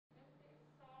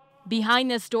Behind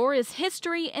this door is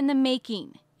history in the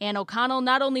making. Ann O'Connell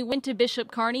not only went to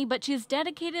Bishop Kearney, but she's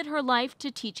dedicated her life to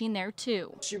teaching there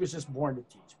too. She was just born to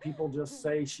teach. People just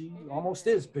say she almost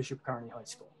is Bishop Kearney High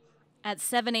School. At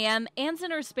 7 a.m., Ann's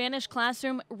in her Spanish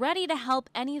classroom, ready to help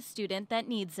any student that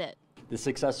needs it. The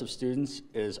success of students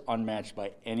is unmatched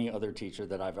by any other teacher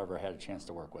that I've ever had a chance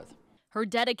to work with. Her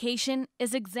dedication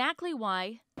is exactly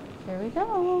why Here we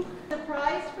go.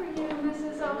 Surprise for you,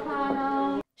 Mrs.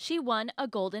 O'Connell. she won a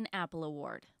Golden Apple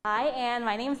Award. Hi, Ann.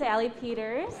 My name is Allie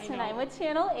Peters, and I'm with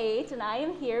Channel 8, and I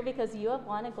am here because you have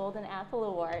won a Golden Apple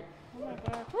Award. Oh my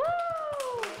God. Woo!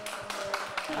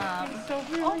 Thank you so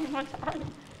very much.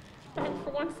 And for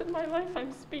once in my life,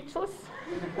 I'm speechless.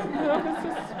 This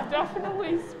is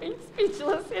definitely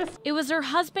speechless. Yes. It was her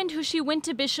husband, who she went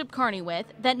to Bishop Kearney with,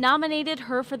 that nominated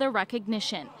her for the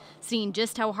recognition, seeing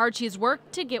just how hard she's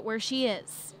worked to get where she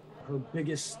is. Her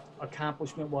biggest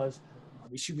accomplishment was,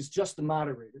 she was just a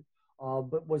moderator,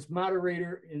 but was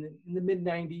moderator in the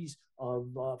mid-90s of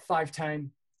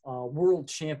five-time world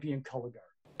champion color guard.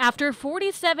 After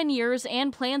 47 years,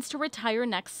 Ann plans to retire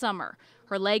next summer.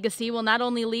 Her legacy will not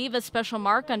only leave a special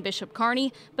mark on Bishop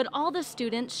Kearney, but all the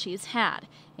students she's had,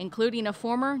 including a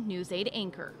former News 8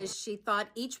 anchor. She thought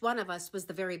each one of us was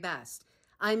the very best.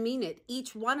 I mean it,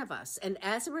 each one of us. And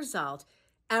as a result,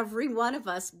 every one of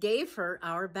us gave her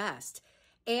our best.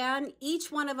 And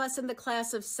each one of us in the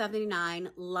class of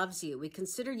 79 loves you. We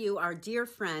consider you our dear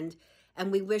friend,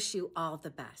 and we wish you all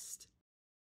the best.